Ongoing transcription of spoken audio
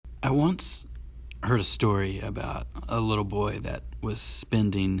I once heard a story about a little boy that was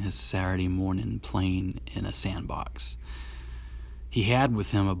spending his Saturday morning playing in a sandbox. He had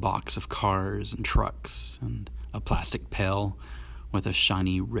with him a box of cars and trucks and a plastic pail with a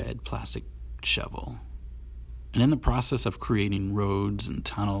shiny red plastic shovel. And in the process of creating roads and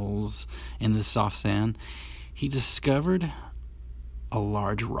tunnels in the soft sand, he discovered a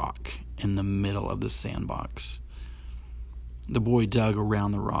large rock in the middle of the sandbox. The boy dug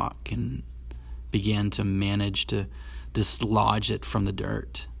around the rock and began to manage to dislodge it from the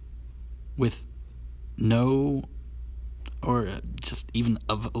dirt. With no, or just even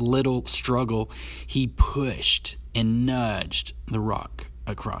a little struggle, he pushed and nudged the rock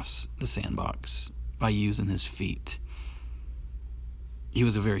across the sandbox by using his feet. He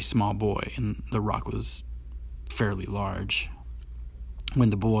was a very small boy, and the rock was fairly large. When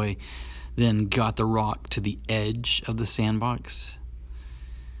the boy then got the rock to the edge of the sandbox,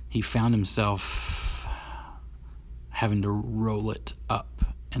 he found himself having to roll it up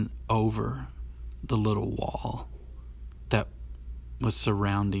and over the little wall that was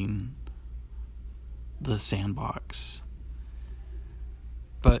surrounding the sandbox.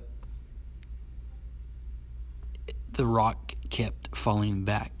 But the rock kept falling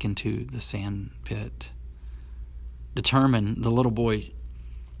back into the sand pit. Determined, the little boy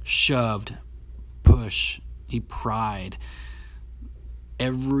shoved, pushed, he pried.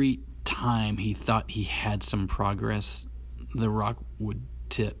 Every time he thought he had some progress, the rock would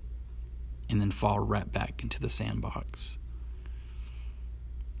tip and then fall right back into the sandbox.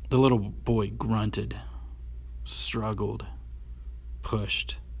 The little boy grunted, struggled,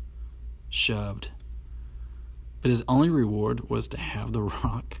 pushed, shoved, but his only reward was to have the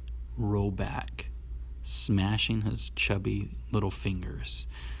rock roll back, smashing his chubby little fingers.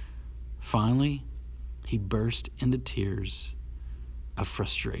 Finally, he burst into tears of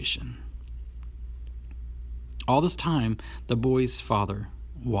frustration. All this time, the boy's father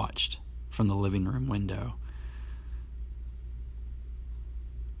watched from the living room window.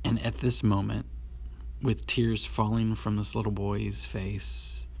 And at this moment, with tears falling from this little boy's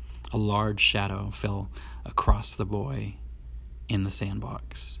face, a large shadow fell across the boy in the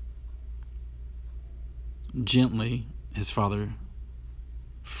sandbox. Gently, his father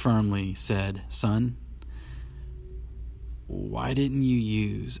firmly said, "Son, why didn't you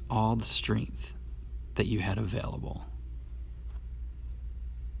use all the strength that you had available?"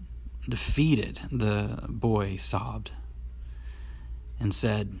 Defeated, the boy sobbed and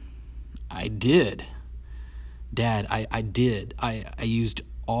said, "I did. Dad, I did. I used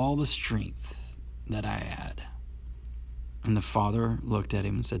all the strength that I had." And the father looked at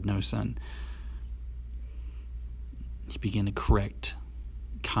him and said, "No, son." He began to correct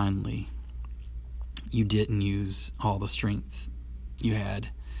kindly. "You didn't use all the strength you had.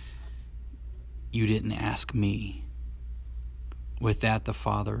 You didn't ask me." With that, the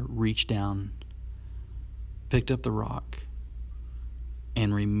father reached down, picked up the rock,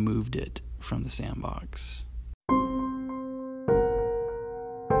 and removed it from the sandbox.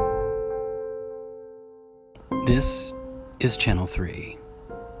 This is Channel 3,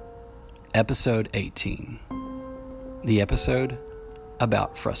 Episode 18, the episode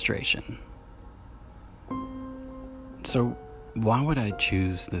about frustration. So, why would I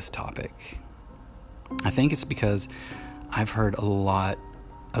choose this topic? I think it's because I've heard a lot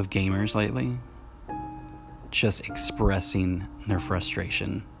of gamers lately just expressing their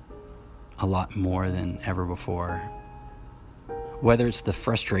frustration a lot more than ever before. Whether it's the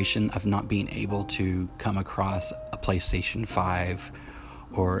frustration of not being able to come across a PlayStation 5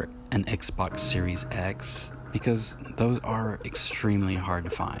 or an Xbox Series X, because those are extremely hard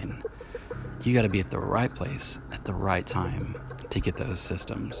to find. You got to be at the right place at the right time to get those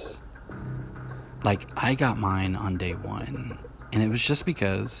systems. Like, I got mine on day one, and it was just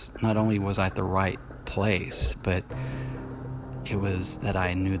because not only was I at the right place, but it was that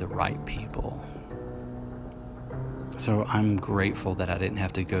I knew the right people. So I'm grateful that I didn't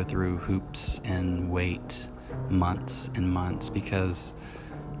have to go through hoops and wait months and months, because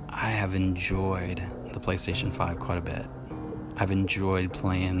I have enjoyed the PlayStation 5 quite a bit. I've enjoyed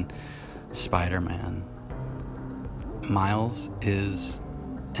playing Spider-Man. Miles is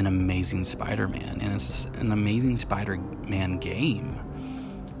an amazing Spider-Man, and it's an amazing Spider-Man game,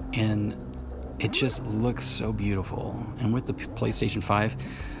 and it just looks so beautiful. And with the PlayStation 5,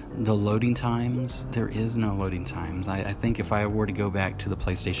 the loading times, there is no loading times. I think if I were to go back to the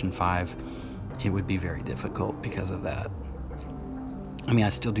PlayStation 5, it would be very difficult because of that. I mean, I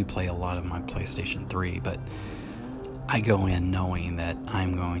still do play a lot of my PlayStation 3, but I go in knowing that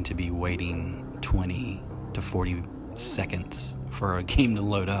I'm going to be waiting 20 to 40 seconds for a game to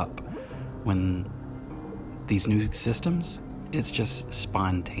load up. When these new systems, it's just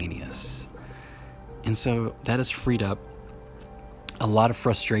spontaneous. And so that has freed up a lot of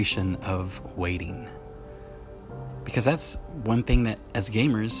frustration of waiting. Because that's one thing that as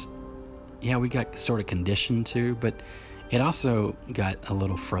gamers, we got sort of conditioned to, but it also got a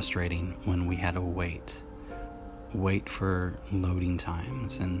little frustrating when we had to wait for loading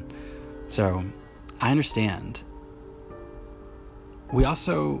times. And so I understand. We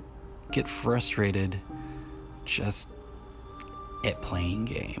also get frustrated just at playing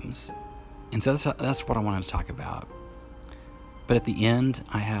games. And so that's what I wanted to talk about. But at the end,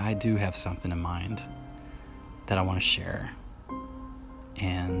 I do have something in mind that I want to share.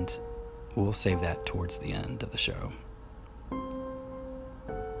 And we'll save that towards the end of the show.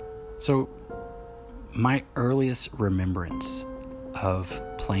 So, my earliest remembrance of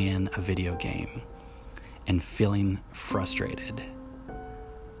playing a video game and feeling frustrated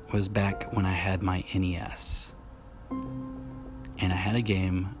was back when I had my NES. And I had a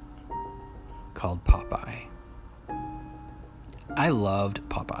game called Popeye. I loved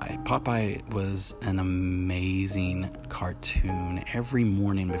Popeye. Popeye was an amazing cartoon. Every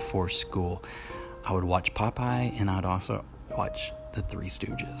morning before school, I would watch Popeye, and I'd also watch the Three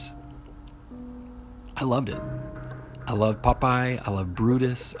Stooges. I loved it. I loved Popeye. I loved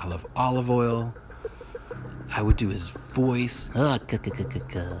Brutus. I loved Olive Oyl. I would do his voice. It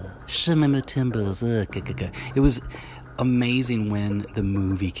was amazing when the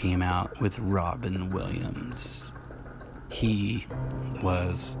movie came out with Robin Williams. He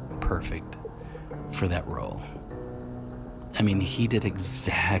was perfect for that role. I mean, he did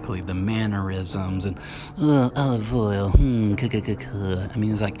exactly the mannerisms and olive oil. I mean,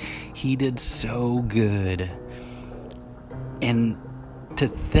 it's like he did so good. And to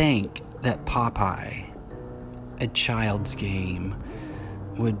think that Popeye, a child's game,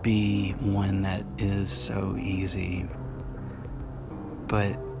 would be one that is so easy,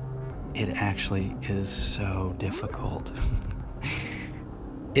 but it actually is so difficult.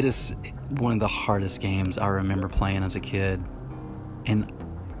 It is one of the hardest games I remember playing as a kid. And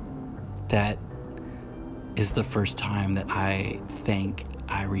that is the first time that I think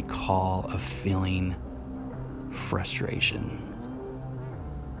I recall of feeling frustration.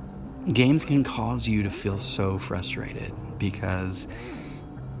 Games can cause you to feel so frustrated because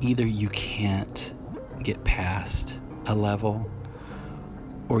either you can't get past a level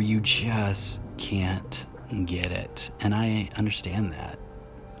or you just can't get it. And I understand that.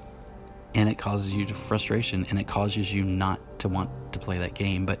 And it causes you to frustration, and it causes you not to want to play that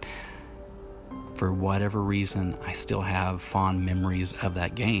game. But for whatever reason, I still have fond memories of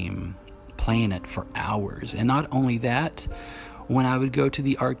that game, playing it for hours. And not only that, when I would go to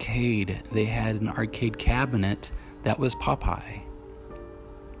the arcade, they had an arcade cabinet that was Popeye.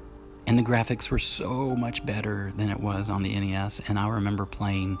 And the graphics were so much better than it was on the NES. And I remember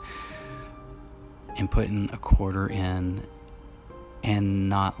playing and putting a quarter in and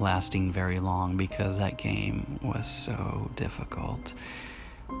not lasting very long because that game was so difficult,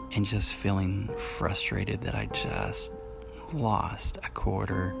 and just feeling frustrated that I just lost a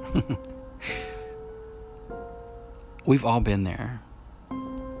quarter. We've all been there.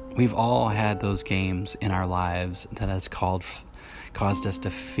 We've all had those games in our lives that has caused us to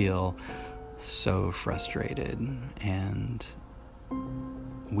feel so frustrated, and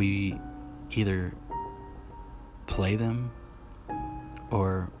we either play them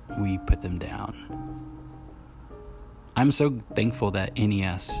or we put them down. I'm so thankful that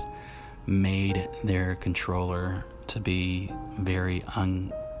NES made their controller to be very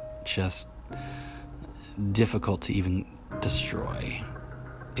just difficult to even destroy.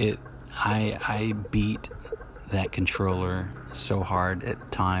 I beat that controller so hard at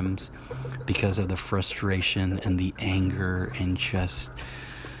times because of the frustration and the anger and just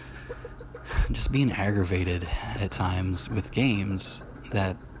being aggravated at times with games,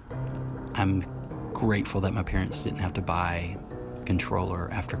 that I'm grateful that my parents didn't have to buy controller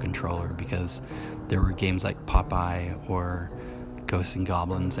after controller, because there were games like Popeye or Ghosts and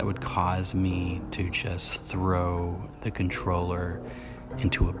Goblins that would cause me to just throw the controller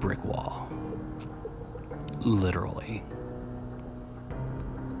into a brick wall. Literally.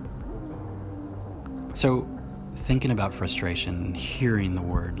 So, thinking about frustration, hearing the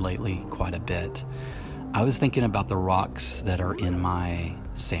word lately quite a bit, I was thinking about the rocks that are in my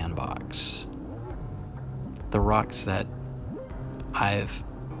sandbox. The rocks that I've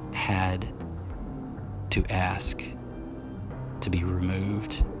had to ask to be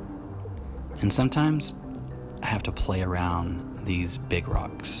removed. And sometimes I have to play around these big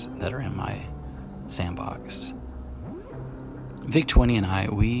rocks that are in my sandbox. Vic20 and I,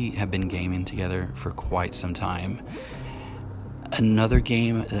 we have been gaming together for quite some time. Another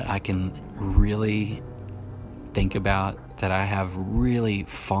game that I can really think about, that I have really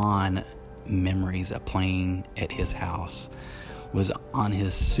fond memories of playing at his house, was on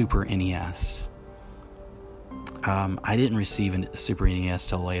his Super NES. I didn't receive a Super NES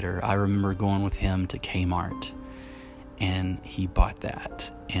till later. I remember going with him to Kmart, and he bought that,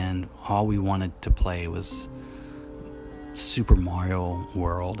 and all we wanted to play was Super Mario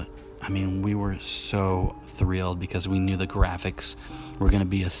World. I mean, we were so thrilled because we knew the graphics were going to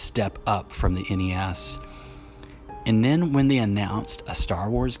be a step up from the NES. And then when they announced a Star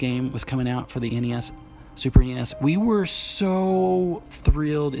Wars game was coming out for the NES, Super NES, we were so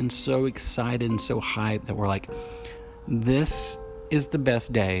thrilled and so excited and so hyped that we're like, this is the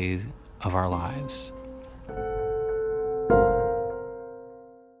best day of our lives.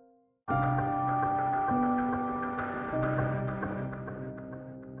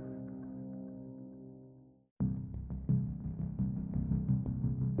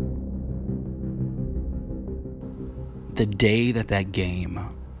 The day that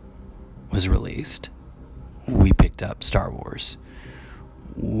game was released, we picked up Star Wars.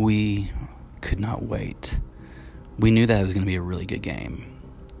 We could not wait. We knew that it was going to be a really good game.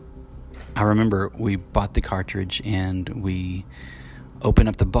 I remember we bought the cartridge and we opened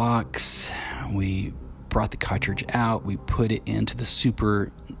up the box. We brought the cartridge out. We put it into the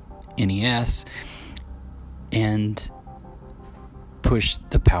Super NES and pushed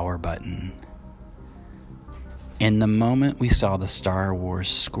the power button. And the moment we saw the Star Wars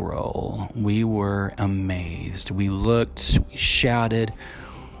scroll, we were amazed. We looked, we shouted.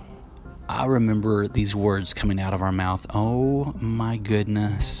 I remember these words coming out of our mouth. Oh my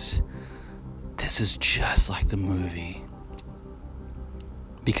goodness, this is just like the movie.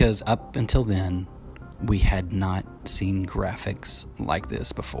 Because up until then, we had not seen graphics like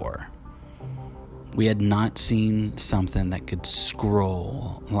this before. We had not seen something that could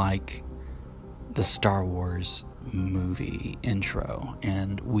scroll like the Star Wars movie intro,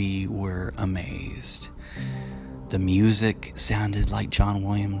 and we were amazed. The music sounded like John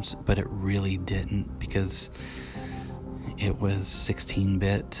Williams, but it really didn't, because it was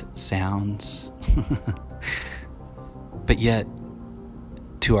 16-bit sounds. But yet,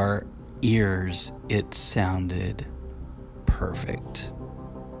 to our ears, it sounded perfect.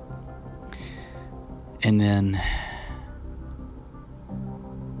 And then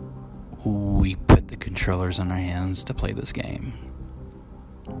we put the controllers in our hands to play this game.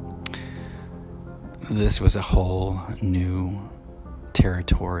 This was a whole new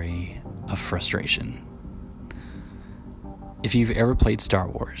territory of frustration. If you've ever played Star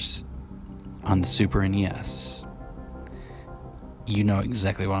Wars on the Super NES, you know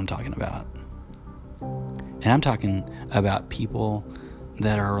exactly what I'm talking about. And I'm talking about people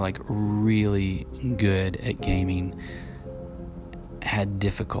that are like really good at gaming had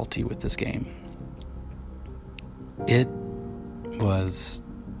difficulty with this game. It was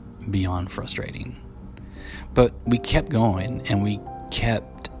beyond frustrating. But we kept going, and we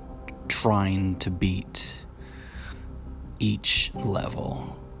kept trying to beat each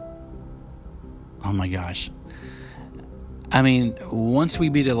level. Oh my gosh. I mean, once we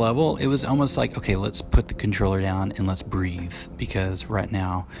beat a level, it was almost like, okay, let's put the controller down and let's breathe, because right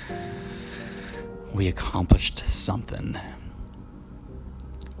now we accomplished something.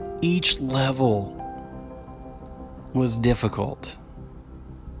 Each level was difficult,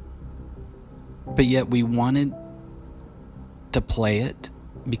 but yet we wanted to play it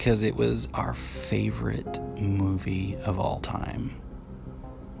because it was our favorite movie of all time.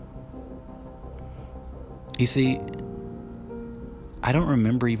 You see, I don't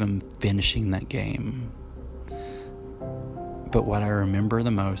remember even finishing that game, but what I remember the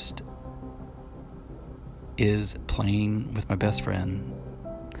most is playing with my best friend,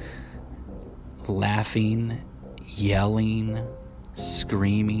 laughing, yelling,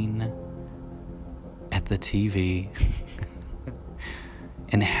 screaming at the TV,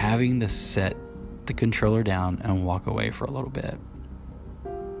 and having to set the controller down and walk away for a little bit.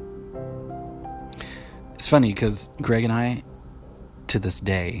 It's funny because Greg and I, to this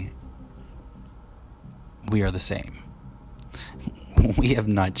day, we are the same. We have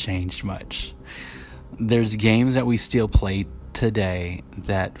not changed much. There's games that we still play today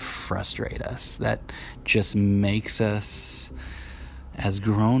that frustrate us, that just makes us, as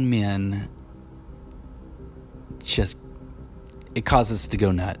grown men, it causes us to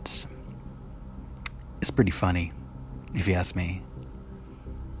go nuts. It's pretty funny, if you ask me.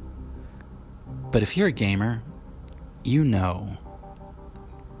 But if you're a gamer, you know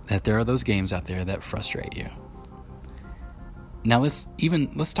that there are those games out there that frustrate you. Now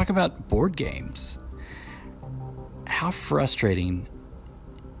let's talk about board games. How frustrating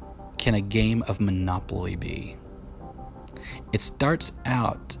can a game of Monopoly be? It starts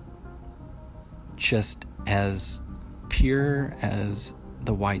out just as pure as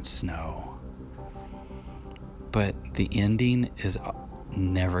the white snow, but the ending is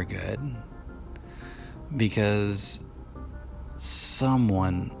never good because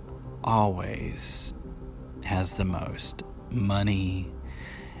someone always has the most money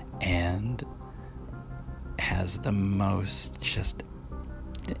and has the most just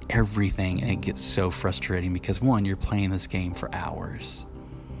everything, and it gets so frustrating because one, you're playing this game for hours.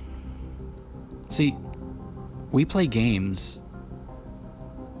 See, we play games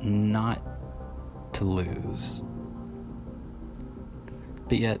not to lose,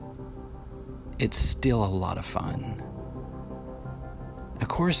 but yet it's still a lot of fun. Of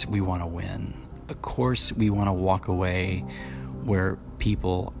course we want to win. Of course we want to walk away where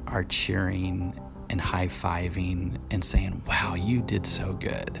people are cheering and high-fiving and saying, wow, you did so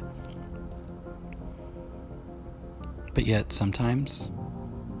good. But yet sometimes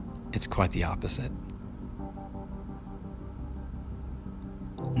it's quite the opposite.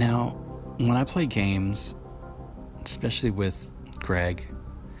 Now, when I play games, especially with Greg,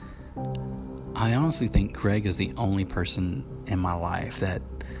 I honestly think Greg is the only person in my life that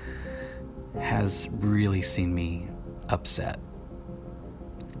has really seen me upset,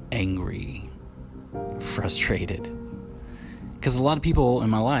 angry, frustrated. Because a lot of people in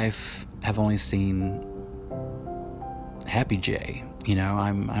my life have only seen Happy Jay. You know, I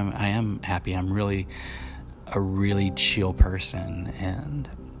am happy. I'm really a really chill person, and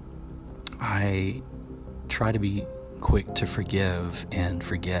I try to be quick to forgive and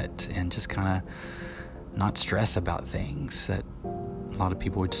forget and just kind of not stress about things that a lot of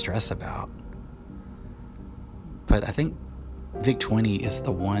people would stress about. But I think Vic 20 is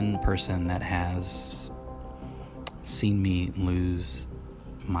the one person that has seen me lose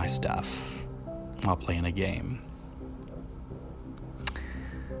my stuff while playing a game.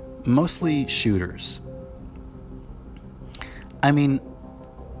 Mostly shooters. I mean,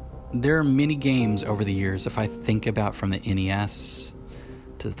 there are many games over the years, if I think about from the NES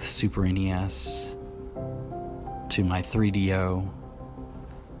to the Super NES to my 3DO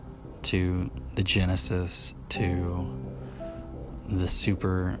to the Genesis to the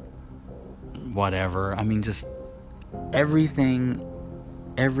Super whatever. I mean, just everything,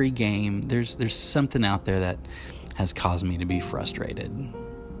 every game, there's something out there that has caused me to be frustrated.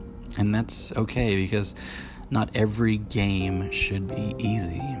 And that's okay, because not every game should be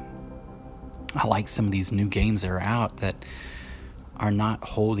easy. I like some of these new games that are out that are not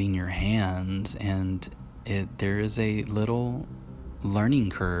holding your hands, and there is a little learning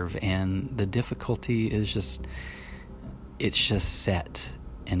curve, and the difficulty is just set.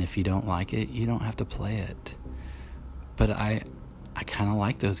 And if you don't like it, you don't have to play it. But I kind of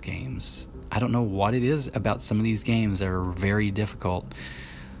like those games. I don't know what it is about some of these games that are very difficult,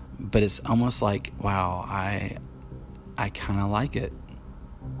 but it's almost like, wow, I kind of like it.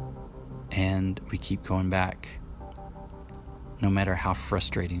 And we keep going back, no matter how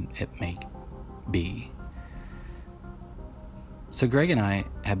frustrating it may be. So Greg and I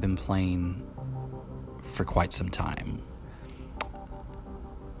have been playing for quite some time.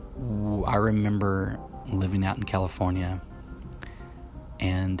 I remember living out in California,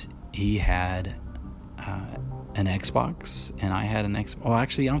 and he had an Xbox, and I had an Xbox. Well,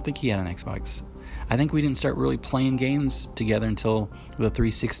 actually, I don't think he had an Xbox. I think we didn't start really playing games together until the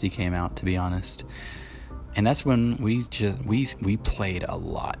 360 came out, to be honest. And that's when we played a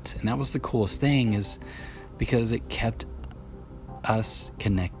lot. And that was the coolest thing, is because it kept us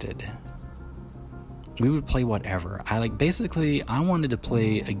connected. We would play whatever. I wanted to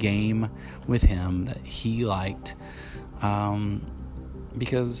play a game with him that he liked,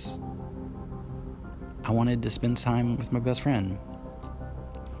 because I wanted to spend time with my best friend.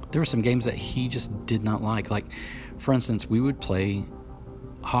 There were some games that he just did not like. Like, for instance, we would play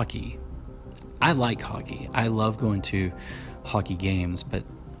hockey. I like hockey. I love going to hockey games, but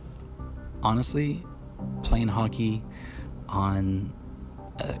honestly, playing hockey on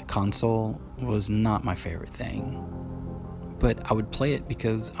a console was not my favorite thing. But I would play it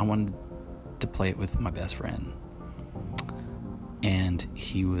because I wanted to play it with my best friend. And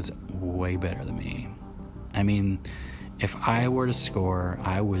he was way better than me. I mean, if I were to score,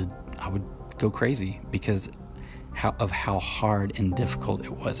 I would go crazy because of how hard and difficult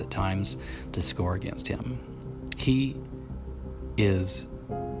it was at times to score against him. He is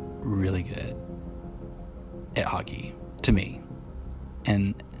really good at hockey, to me.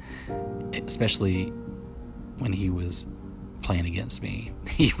 And especially when he was playing against me.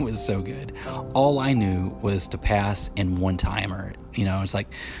 He was so good. All I knew was to pass and one-timer. It's like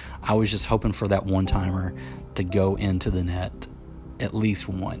I was just hoping for that one-timer to go into the net at least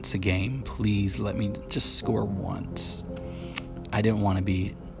once a game. Please let me just score once. I didn't want to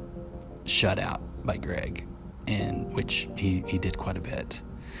be shut out by Greg, and which he did quite a bit.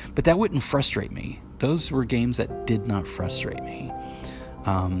 But that wouldn't frustrate me. Those were games that did not frustrate me.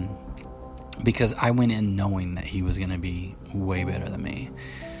 Because I went in knowing that he was going to be way better than me.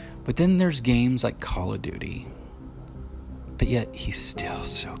 But then there's games like Call of Duty. But yet, he's still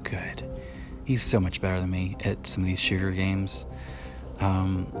so good. He's so much better than me at some of these shooter games.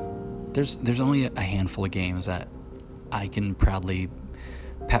 There's only a handful of games that I can proudly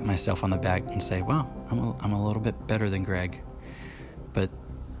pat myself on the back and say, wow, I'm a little bit better than Greg. But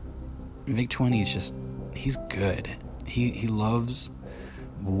Vic20 is just, he's good. He loves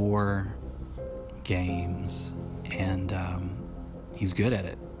war games, and he's good at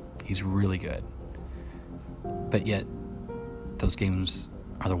it. He's really good. But yet, those games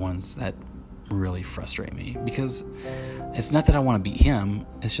are the ones that really frustrate me, because it's not that I want to beat him,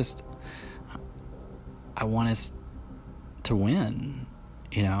 it's just I want us to win,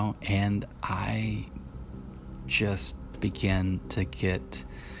 and I just begin to get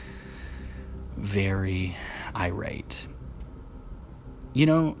very irate.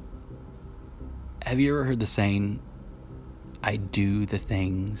 Have you ever heard the saying, I do the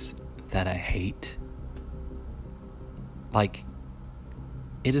things that I hate? Like,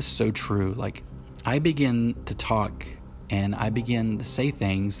 it is so true. Like, I begin to talk and I begin to say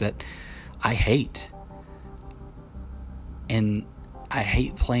things that I hate. And I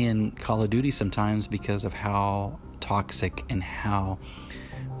hate playing Call of Duty sometimes because of how toxic and how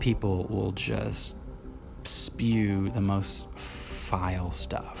people will just spew the most vile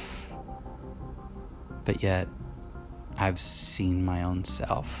stuff. But yet, I've seen my own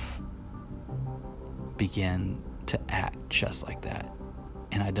self begin to act just like that.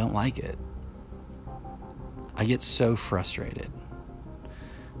 And I don't like it. I get so frustrated.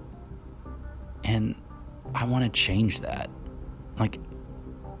 And I want to change that. Like,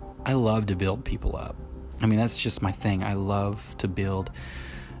 I love to build people up. That's just my thing. I love to build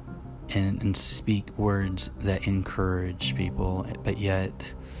and speak words that encourage people. But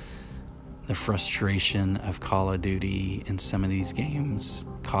yet, the frustration of Call of Duty in some of these games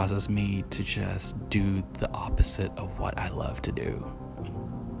causes me to just do the opposite of what I love to do.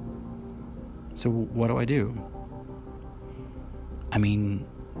 So what do?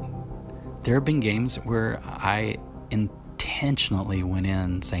 There have been games where I intentionally went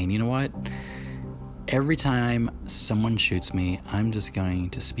in saying, you know what? Every time someone shoots me, I'm just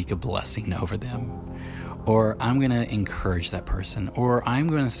going to speak a blessing over them. Or I'm going to encourage that person. Or I'm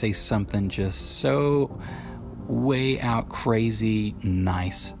going to say something just so way out crazy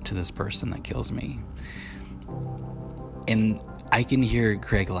nice to this person that kills me. And I can hear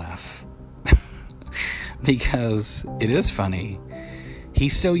Greg laugh. Because it is funny.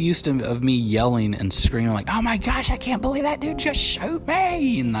 He's so used of me yelling and screaming like, oh my gosh, I can't believe that dude just shot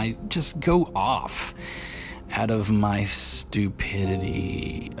me. And I just go off out of my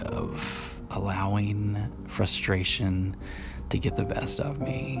stupidity of allowing frustration to get the best of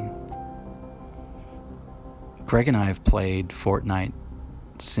me. Greg and I have played Fortnite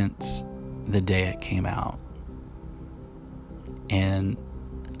since the day it came out. And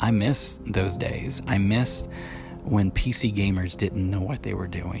I miss those days. I miss when PC gamers didn't know what they were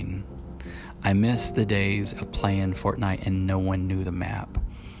doing. I miss the days of playing Fortnite and no one knew the map.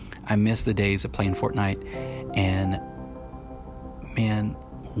 I miss the days of playing Fortnite and,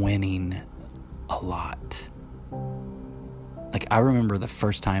 winning a lot. Like, I remember the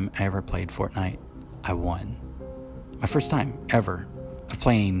first time I ever played Fortnite, I won. My first time ever of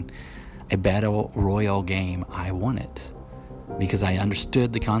playing a battle royale game, I won it. Because I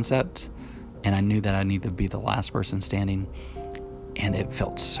understood the concept, and I knew that I needed to be the last person standing, and it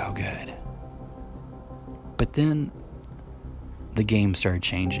felt so good. But then the game started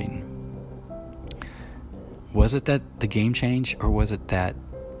changing. Was it that the game changed, or was it that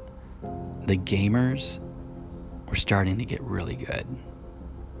the gamers were starting to get really good?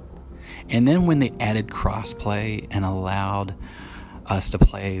 And then when they added crossplay and allowed us to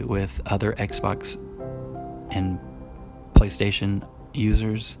play with other Xbox and PlayStation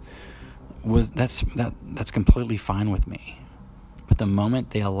users, that's completely fine with me. But the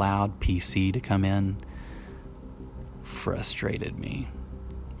moment they allowed PC to come in, frustrated me,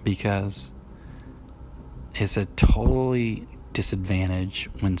 because it's a totally disadvantage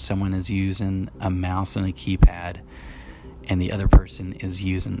when someone is using a mouse and a keypad and the other person is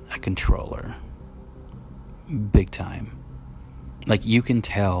using a controller. Big time. Like, you can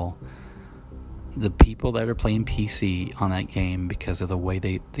tell the people that are playing PC on that game because of the way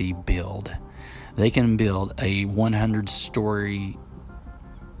they build. They can build a 100-story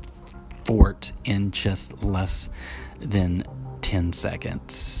fort in just less than 10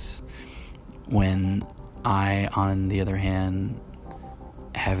 seconds. When I, on the other hand,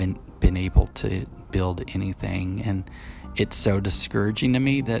 haven't been able to build anything, and it's so discouraging to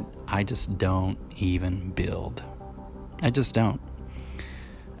me that I just don't even build. I just don't.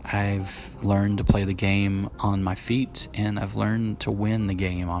 I've learned to play the game on my feet, and I've learned to win the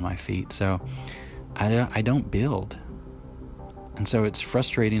game on my feet, so I don't build. And so it's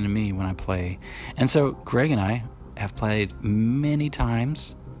frustrating to me when I play. And so Greg and I have played many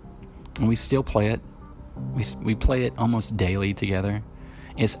times, and we still play it. We play it almost daily together.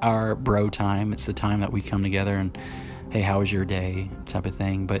 It's our bro time. It's the time that we come together and, hey, how was your day, type of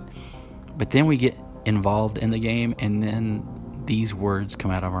thing. But then we get involved in the game, and then these words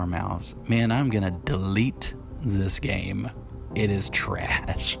come out of our mouths. Man, I'm going to delete this game. It is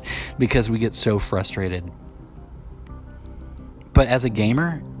trash. Because we get so frustrated. But as a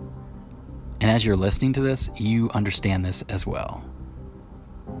gamer, and as you're listening to this, you understand this as well.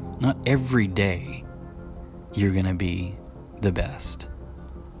 Not every day you're going to be the best.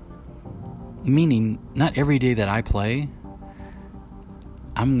 Meaning, not every day that I play,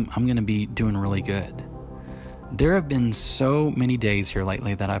 I'm going to be doing really good. There have been so many days here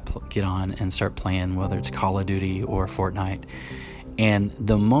lately that I get on and start playing, whether it's Call of Duty or Fortnite. And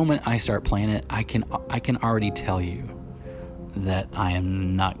the moment I start playing it, I can already tell you that I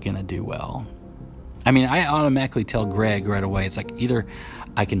am not going to do well. I mean, I automatically tell Greg right away. It's like either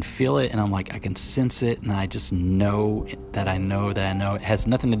I can feel it and I'm like, I can sense it, and I just know that I know that I know. It has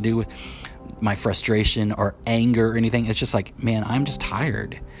nothing to do with my frustration or anger or anything. It's just like, man, I'm just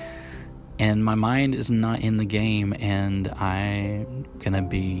tired. And my mind is not in the game, and I'm going to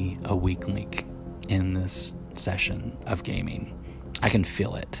be a weak link in this session of gaming. I can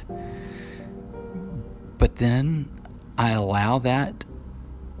feel it. But then I allow that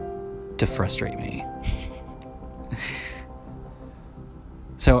to frustrate me.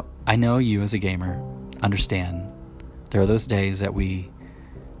 So I know you as a gamer understand there are those days that we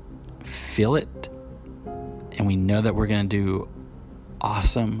feel it and we know that we're going to do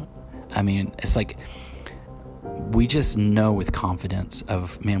awesome. I mean, it's like we just know with confidence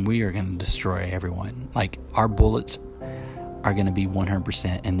of, man, we are going to destroy everyone. Like, our bullets are going to be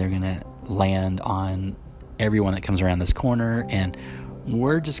 100%, and they're going to land on everyone that comes around this corner, and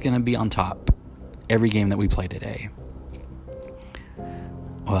we're just going to be on top every game that we play today.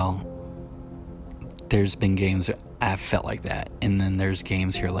 Well, there's been games I've felt like that, and then there's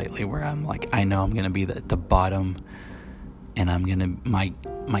games here lately where I'm like, I know I'm going to be at the bottom, and I'm going to, my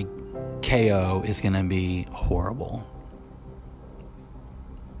KO is going to be horrible.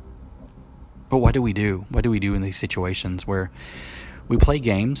 But what do we do? What do we do in these situations where we play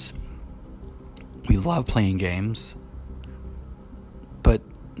games? We love playing games. But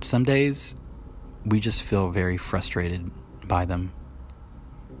some days we just feel very frustrated by them.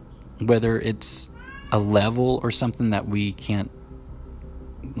 Whether it's a level or something that we can't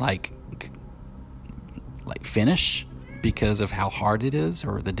like finish because of how hard it is,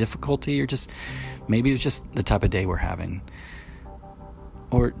 or the difficulty, or just maybe it's just the type of day we're having.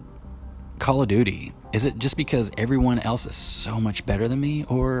 Or Call of Duty. Is it just because everyone else is so much better than me,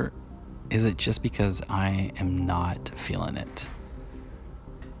 or is it just because I am not feeling it?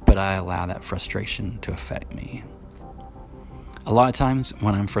 But I allow that frustration to affect me. A lot of times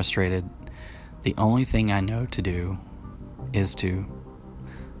when I'm frustrated, the only thing I know to do is to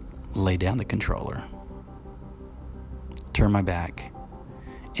lay down the controller, turn my back,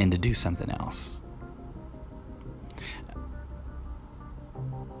 and to do something else.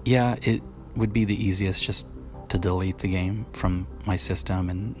 Yeah, it would be the easiest just to delete the game from my system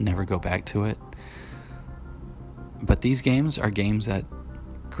and never go back to it. But these games are games that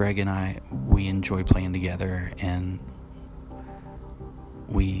Greg and I, we enjoy playing together, and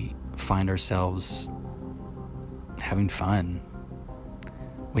we find ourselves having fun.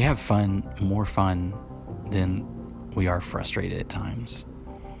 We have fun, more fun than we are frustrated at times.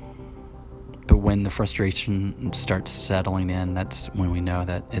 But when the frustration starts settling in, that's when we know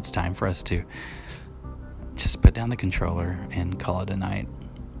that it's time for us to just put down the controller and call it a night.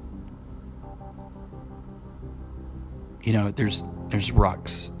 You know, there's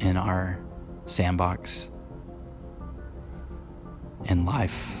rocks in our sandbox in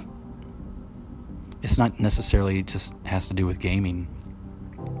life. It's not necessarily just has to do with gaming.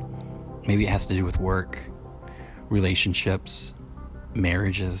 Maybe it has to do with work, relationships,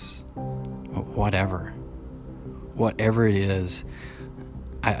 marriages, whatever whatever it is,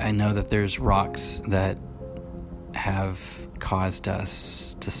 I know that there's rocks that have caused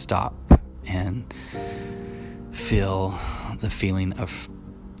us to stop and feel the feeling of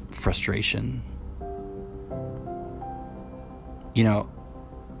frustration. You know,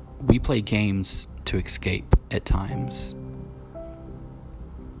 we play games to escape at times.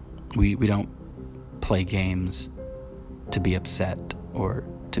 We don't play games to be upset or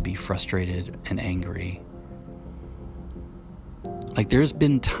to be frustrated and angry. Like, there's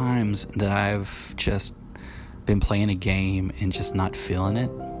been times that I've just been playing a game and just not feeling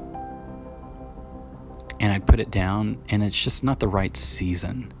it, and I put it down, and it's just not the right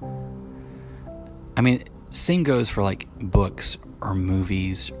season. I mean, same goes for like books or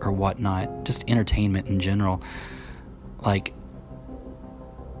movies or whatnot, just entertainment in general. Like,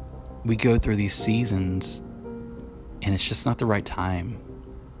 we go through these seasons and it's just not the right time.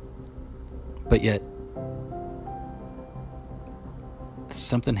 But yet,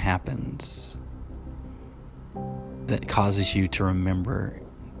 something happens that causes you to remember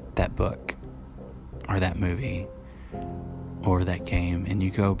that book or that movie or that game, and you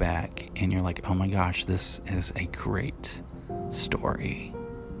go back and you're like, oh my gosh, this is a great story.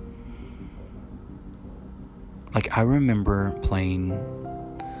 Like, I remember playing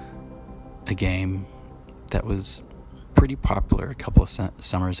a game that was pretty popular a couple of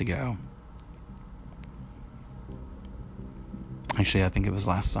summers ago. Actually, I think it was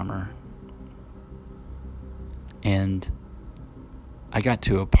last summer. And I got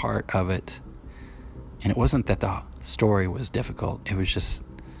to a part of it, and it wasn't that the story was difficult. It was just,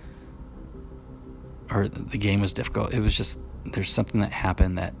 or the game was difficult. It was just, there's something that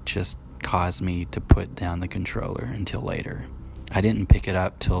happened that just caused me to put down the controller until later. I didn't pick it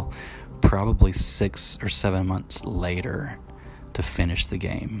up till probably 6 or 7 months later to finish the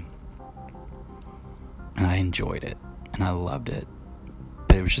game. And I enjoyed it, and I loved it.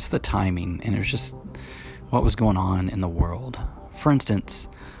 But it was just the timing, and it was just what was going on in the world. For instance,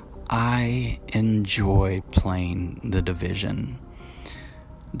 I enjoyed playing The Division.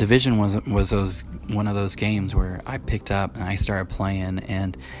 Division was one of those games where I picked up and I started playing,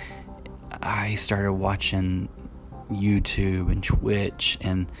 and I started watching YouTube and Twitch,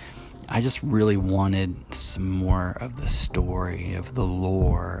 and I just really wanted some more of the story, of the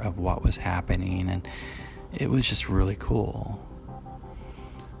lore of what was happening, and it was just really cool.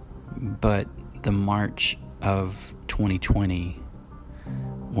 But the March of 2020,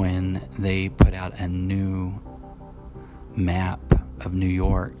 when they put out a new map of New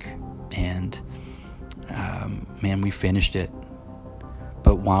York, and man, we finished it.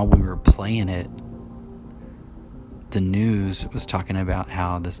 But while we were playing it, the news was talking about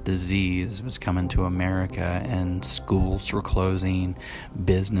how this disease was coming to America, and schools were closing,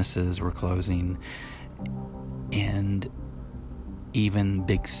 businesses were closing, and even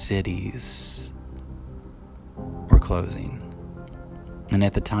big cities were closing. And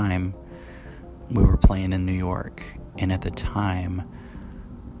at the time, we were playing in New York, and at the time,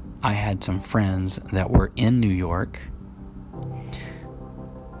 I had some friends that were in New York,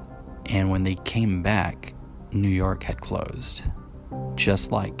 and when they came back, New York had closed,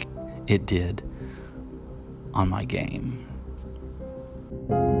 just like it did on my game.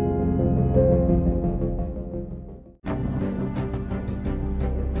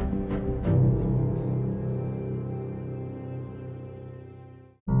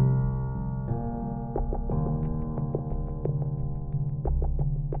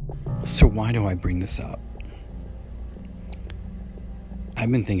 So why do I bring this up? I've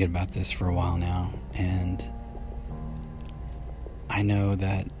been thinking about this for a while now, and I know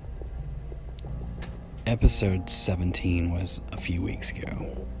that episode 17 was a few weeks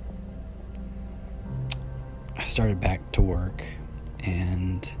ago. I started back to work,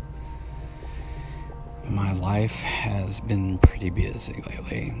 and my life has been pretty busy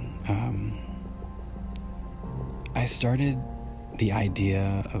lately. I started the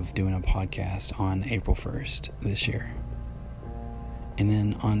idea of doing a podcast on April 1st this year. And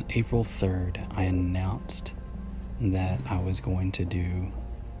then on April 3rd, I announced that I was going to do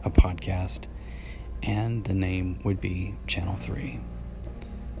a podcast, and the name would be Channel 3.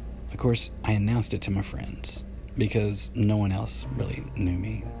 Of course, I announced it to my friends because no one else really knew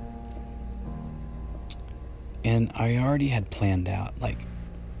me. And I already had planned out like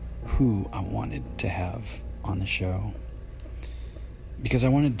who I wanted to have on the show, because I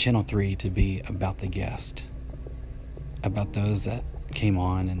wanted Channel 3 to be about the guest, about those that came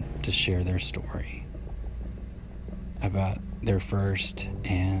on and to share their story, about their first,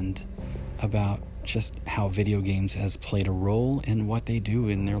 and about just how video games has played a role in what they do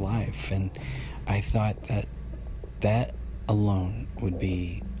in their life. And I thought that that alone would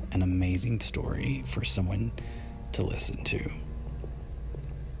be an amazing story for someone to listen to.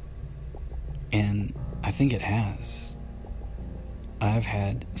 And I think it has. I've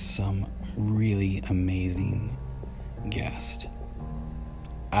had some really amazing guests.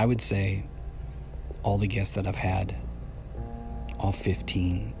 I would say all the guests that I've had, all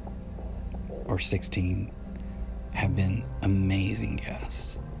 15 or 16, have been amazing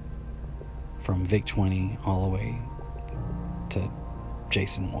guests. From Vic 20 all the way to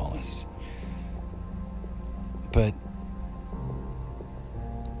Jason Wallace. But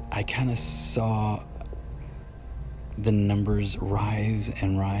I kind of saw the numbers rise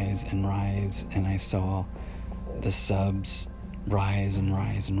and rise and rise, and I saw the subs rise and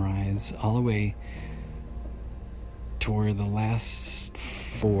rise and rise, all the way toward the last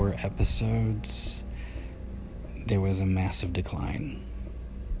 4 episodes. There was a massive decline.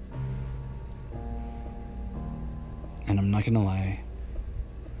 And I'm not gonna lie,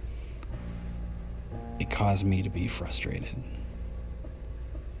 it caused me to be frustrated.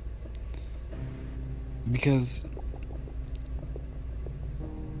 Because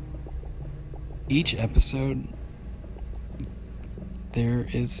each episode, there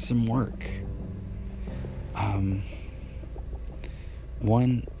is some work.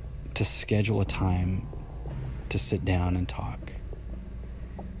 One, to schedule a time to sit down and talk.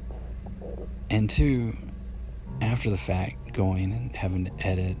 And 2, after the fact, going and having to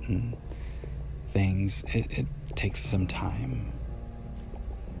edit and things, it takes some time.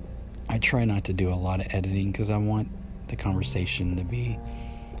 I try not to do a lot of editing because I want the conversation to be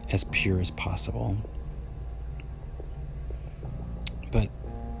as pure as possible. But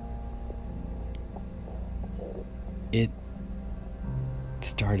it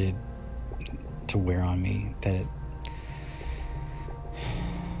started to wear on me that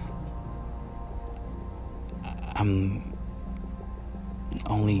I'm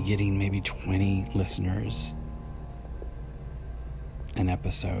only getting maybe 20 listeners an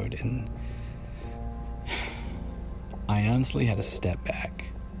episode, and I honestly had to step back.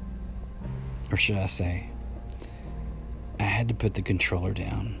 Or should I say, I had to put the controller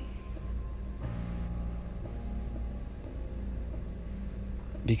down.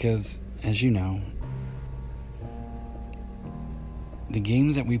 Because, as you know, the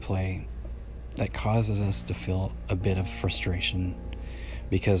games that we play, that causes us to feel a bit of frustration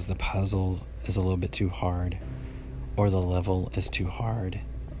because the puzzle is a little bit too hard, or the level is too hard,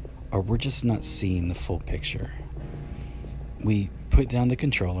 or we're just not seeing the full picture. We put down the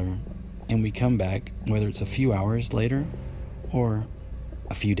controller and we come back, whether it's a few hours later or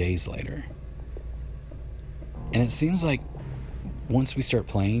a few days later. And it seems like once we start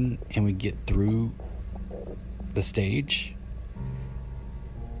playing and we get through the stage,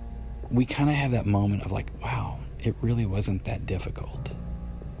 we kind of have that moment of like, wow, it really wasn't that difficult.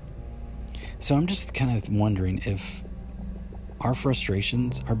 So I'm just kind of wondering if our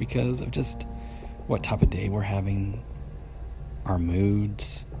frustrations are because of just what type of day we're having, our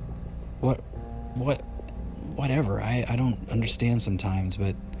moods, whatever. I don't understand sometimes,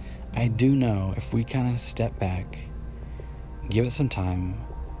 but I do know if we kind of step back, give it some time,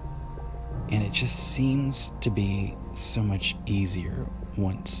 and it just seems to be so much easier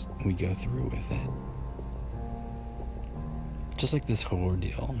once we go through with it. Just like this whole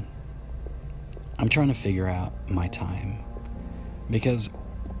ordeal, I'm trying to figure out my time, because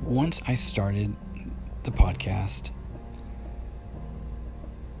once I started the podcast,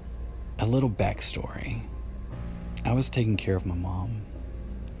 a little backstory. I was taking care of my mom,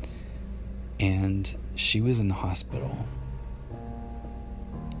 and she was in the hospital.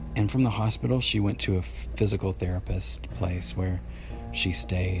 And from the hospital, she went to a physical therapist place where she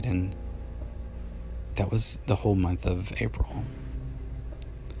stayed, and that was the whole month of April.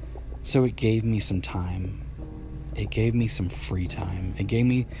 So it gave me some time. It gave me some free time. It gave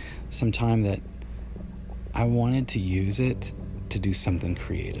me some time that I wanted to use it to do something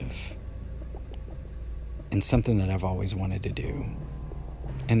creative. And something that I've always wanted to do.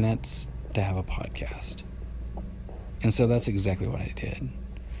 And that's to have a podcast. And so that's exactly what I did.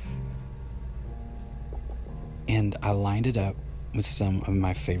 And I lined it up with some of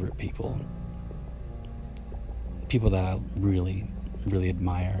my favorite people. People that I really, really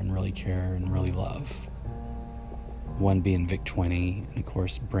admire and really care and really love. One being Vic 20, and of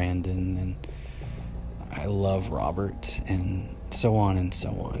course Brandon, and I love Robert, and so on and so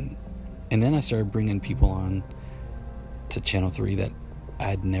on. And then I started bringing people on to Channel 3 that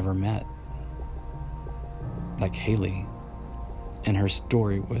I'd never met. Like Haley. And her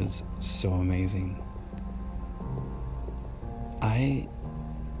story was so amazing. I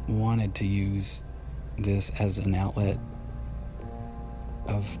wanted to use this as an outlet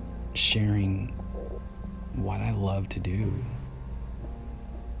of sharing what I love to do.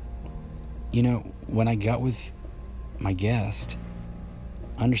 You know, when I got with my guest,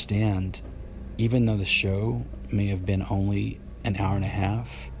 understand, even though the show may have been only an hour and a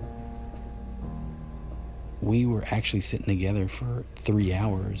half, we were actually sitting together for 3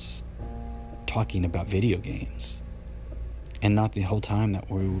 hours talking about video games. And not the whole time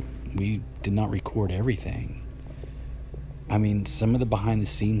that we did not record everything. I mean, some of the behind the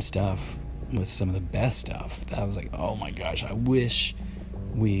scenes stuff was some of the best stuff that I was like, oh my gosh, I wish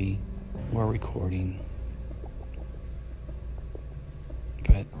we were recording.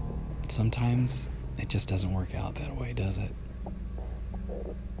 But sometimes it just doesn't work out that way, does it?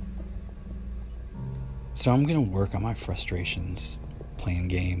 So I'm going to work on my frustrations playing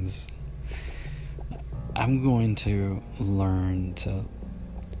games. I'm going to learn to,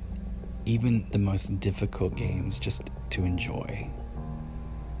 even the most difficult games, just to enjoy.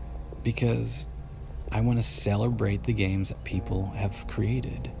 Because I want to celebrate the games that people have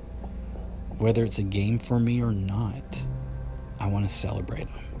created. Whether it's a game for me or not, I want to celebrate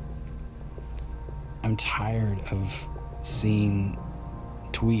them. I'm tired of seeing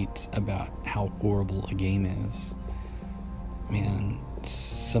tweets about how horrible a game is. Man,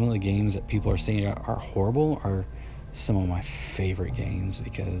 some of the games that people are saying are horrible are some of my favorite games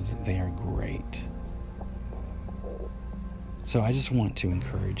because they are great. So I just want to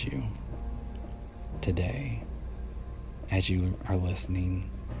encourage you today, as you are listening.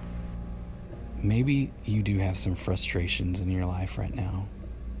 Maybe you do have some frustrations in your life right now.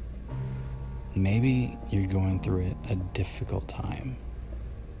 Maybe you're going through a difficult time.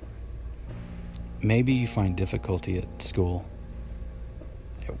 Maybe you find difficulty at school,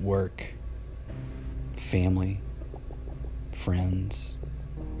 at work, family, friends,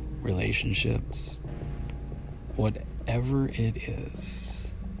 relationships. Whatever it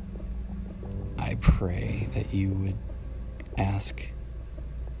is, I pray that you would ask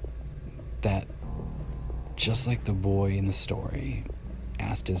that, just like the boy in the story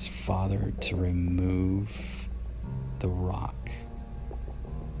asked his father to remove the rock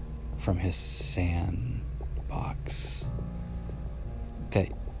from his sandbox, that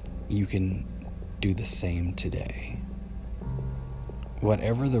you can do the same today.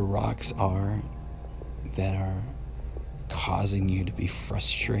 Whatever the rocks are that are causing you to be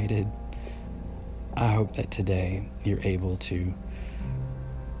frustrated, I hope that today you're able to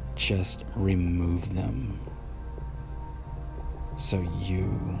just remove them so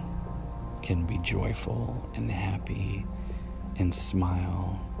you can be joyful and happy and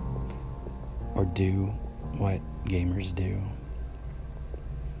smile, or do what gamers do.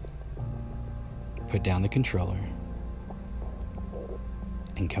 Put down the controller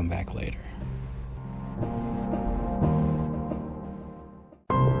and come back later.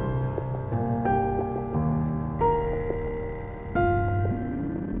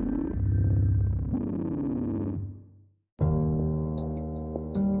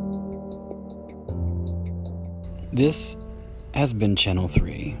 This has been Channel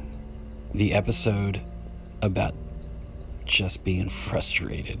 3, the episode about just being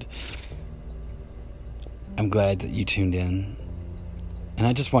frustrated. I'm glad that you tuned in, and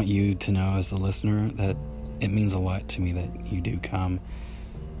I just want you to know, as the listener, that it means a lot to me that you do come,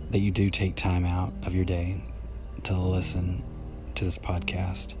 that you do take time out of your day to listen to this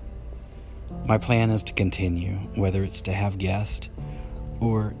podcast. My plan is to continue, whether it's to have guests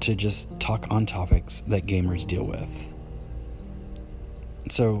or to just talk on topics that gamers deal with.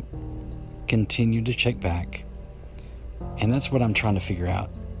 So continue to check back, and that's what I'm trying to figure out.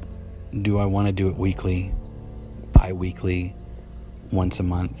 Do I want to do it weekly, bi-weekly, once a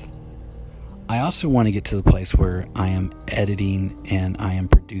month? I also want to get to the place where I am editing and I am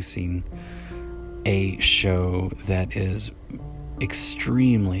producing a show that is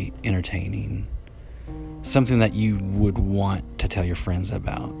extremely entertaining. Something that you would want to tell your friends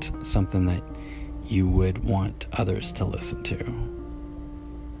about. Something that you would want others to listen to.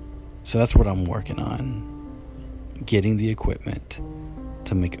 So that's what I'm working on. Getting the equipment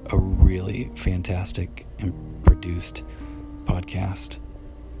to make a really fantastic and produced podcast.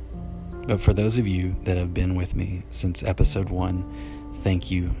 But for those of you that have been with me since episode 1,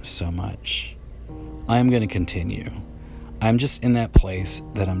 thank you so much. I am going to continue. I'm just in that place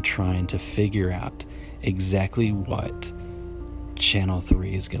that I'm trying to figure out exactly what Channel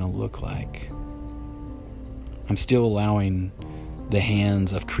 3 is going to look like. I'm still allowing the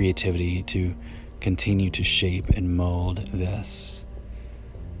hands of creativity to continue to shape and mold this.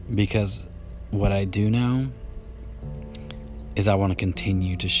 Because what I do know is I want to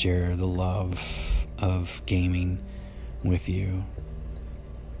continue to share the love of gaming with you,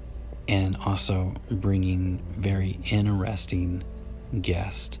 and also bringing very interesting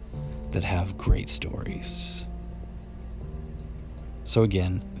guests that have great stories. So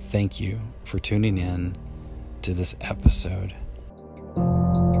again, thank you for tuning in to this episode